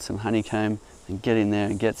if you want some honeycomb, then get in there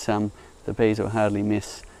and get some. The bees will hardly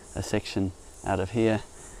miss a section out of here,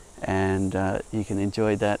 and you can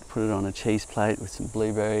enjoy that, put it on a cheese plate with some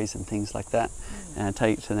blueberries and things like that, and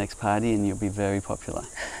take it to the next party and you'll be very popular.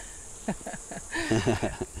 Look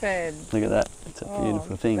at that, it's a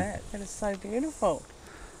beautiful thing. That is so beautiful.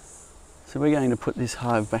 So we're going to put this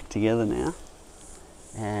hive back together now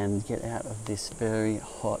and get out of this very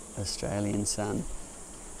hot Australian sun.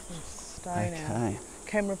 Stay now.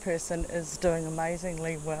 Camera person is doing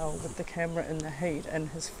amazingly well with the camera in the heat and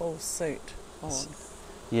his full suit on.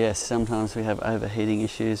 Yes, sometimes we have overheating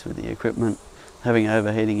issues with the equipment. Having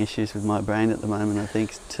overheating issues with my brain at the moment, I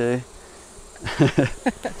think, too.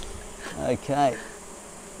 Okay,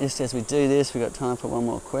 just as we do this, we've got time for one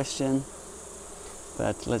more question,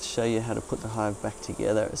 but let's show you how to put the hive back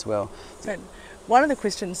together as well. So one of the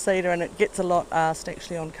questions, Cedar, and it gets a lot asked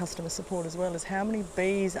actually on customer support as well, is how many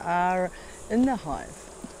bees are in the hive?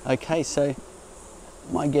 Okay, so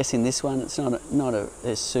my guess in this one, it's not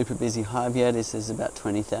a super busy hive yet, there's about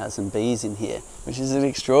 20,000 bees in here, which is an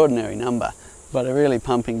extraordinary number, but a really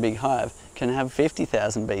pumping big hive can have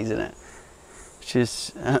 50,000 bees in it, which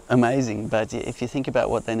is amazing. But if you think about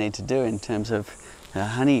what they need to do in terms of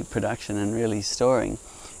honey production and really storing,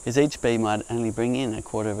 is each bee might only bring in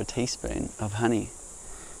 1/4 teaspoon of honey.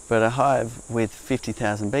 But a hive with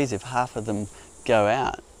 50,000 bees, if half of them go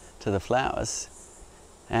out to the flowers,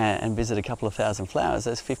 and visit a couple of thousand flowers,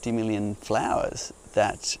 there's 50 million flowers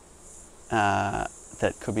that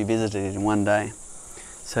that could be visited in one day.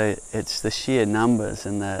 So it's the sheer numbers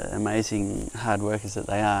and the amazing hard workers that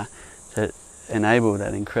they are that enable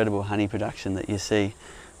that incredible honey production that you see.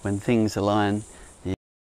 When things align, you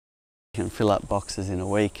can fill up boxes in a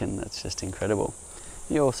week, and it's just incredible.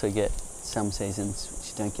 You also get some seasons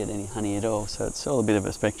which you don't get any honey at all, so it's all a bit of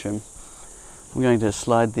a spectrum. I'm going to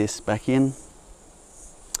slide this back in,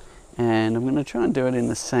 and I'm going to try and do it in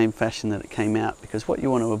the same fashion that it came out, because what you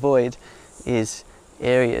want to avoid is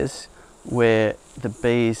areas where the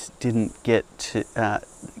bees didn't get to,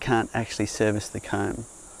 can't actually service the comb.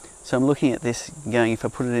 So I'm looking at this going, if I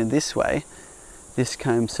put it in this way, this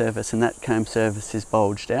comb surface and that comb surface is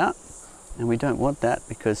bulged out, and we don't want that,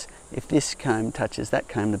 because if this comb touches that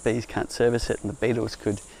comb, the bees can't service it, and the beetles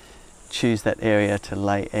could choose that area to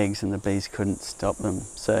lay eggs and the bees couldn't stop them.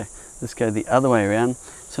 So let's go the other way around.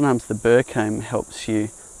 Sometimes the burr comb helps you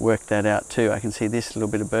work that out too. I can see this little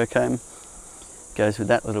bit of burr comb goes with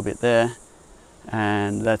that little bit there,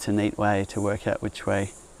 and that's a neat way to work out which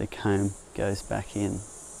way the comb goes back in.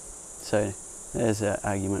 So there's an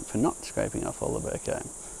argument for not scraping off all the burr comb.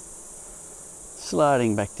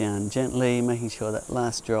 Sliding back down gently, making sure that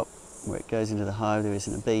last drop where it goes into the hive, there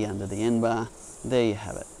isn't a bee under the end bar. There you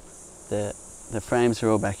have it. The frames are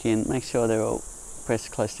all back in. Make sure they're all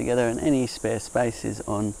pressed close together, and any spare space is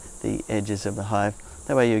on the edges of the hive.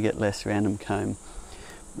 That way you get less random comb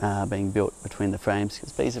being built between the frames,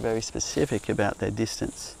 because bees are very specific about their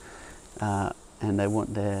distance, and they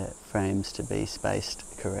want their frames to be spaced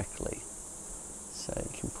correctly. So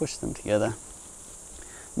you can push them together.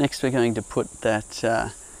 Next we're going to put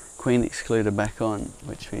that queen excluder back on,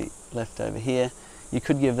 which we left over here. You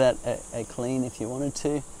could give that a clean if you wanted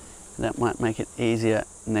to. That might make it easier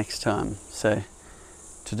next time. So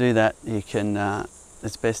to do that, you can,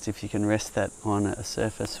 it's best if you can rest that on a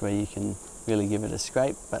surface where you can really give it a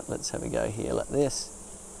scrape, but let's have a go here like this,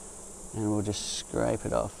 and we'll just scrape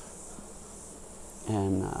it off.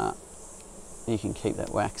 And you can keep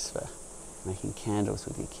that wax for making candles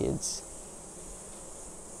with your kids.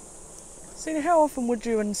 Cedar, how often would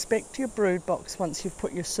you inspect your brood box once you've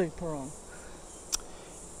put your super on?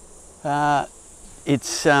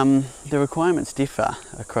 The requirements differ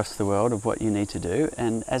across the world of what you need to do,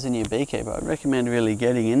 and as a new beekeeper I'd recommend really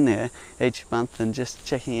getting in there each month and just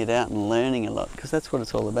checking it out and learning a lot, because that's what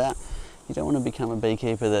it's all about. You don't want to become a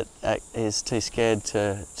beekeeper that is too scared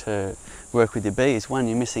to work with your bees. One,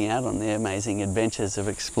 you're missing out on the amazing adventures of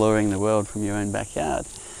exploring the world from your own backyard,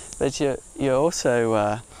 but you're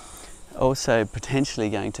also potentially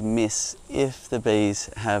going to miss if the bees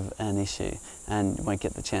have an issue, and you won't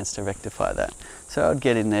get the chance to rectify that. So I'd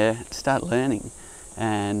get in there, start learning,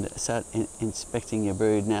 and start inspecting your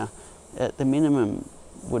brood. Now, the minimum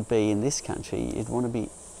would be in this country, you'd want to be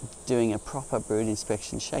doing a proper brood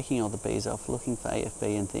inspection, shaking all the bees off, looking for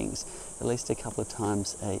AFB and things, at least a couple of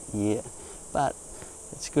times a year. But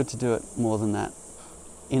it's good to do it more than that.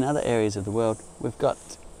 In other areas of the world, we've got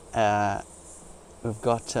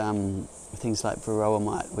things like varroa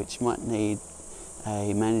mite, which might need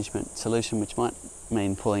a management solution, which might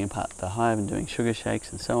mean pulling apart the hive and doing sugar shakes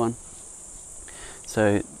and so on.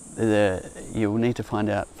 So you'll need to find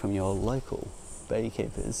out from your local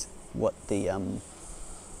beekeepers what the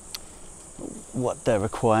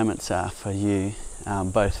requirements are for you,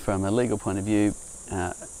 both from a legal point of view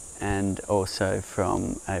and also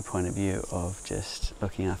from a point of view of just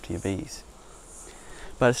looking after your bees.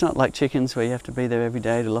 But it's not like chickens where you have to be there every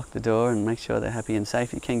day to lock the door and make sure they're happy and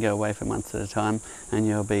safe. You can go away for months at a time and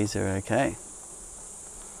your bees are okay.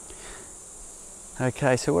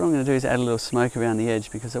 Okay, so what I'm going to do is add a little smoke around the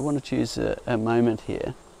edge, because I want to choose a moment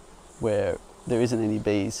here where there isn't any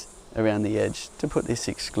bees around the edge to put this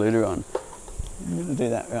excluder on. I'm going to do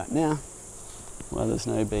that right now while there's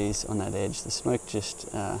no bees on that edge. The smoke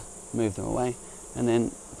just moved them away, and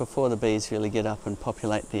then before the bees really get up and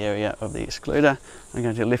populate the area of the excluder, I'm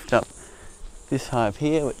going to lift up this hive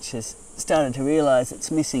here, which has started to realise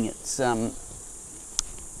it's missing the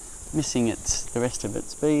rest of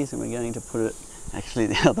its bees, and we're going to put it actually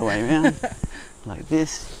the other way around, like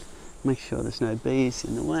this. Make sure there's no bees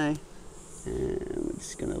in the way, and we're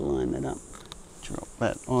just going to line that up, drop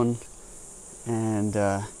that on, and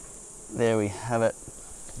there we have it.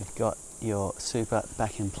 You've got your super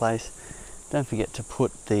back in place. Don't forget to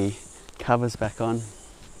put the covers back on.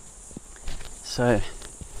 So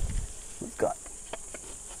we've got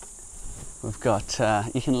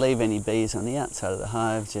you can leave any bees on the outside of the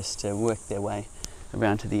hive just to work their way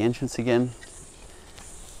around to the entrance again.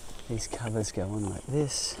 These covers go on like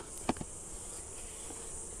this.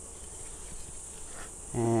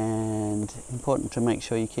 And important to make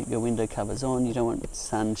sure you keep your window covers on. You don't want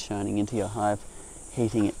sun shining into your hive,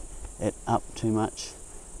 heating it up too much.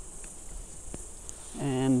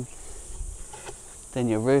 And then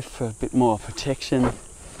your roof for a bit more protection, a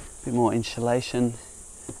bit more insulation,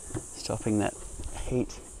 stopping that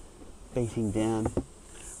heat beating down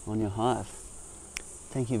on your hive.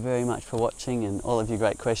 Thank you very much for watching and all of your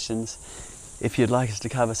great questions. If you'd like us to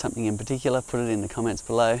cover something in particular, put it in the comments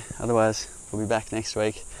below. Otherwise, we'll be back next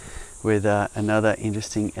week with another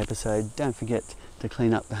interesting episode. Don't forget to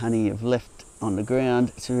clean up the honey you've left on the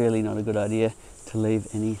ground. It's really not a good idea to leave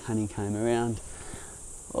any honeycomb around,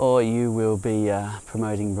 or you will be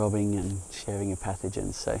promoting robbing and sharing of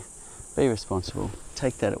pathogens. So be responsible.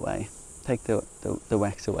 Take that away. Take the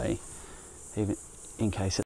wax away, even in case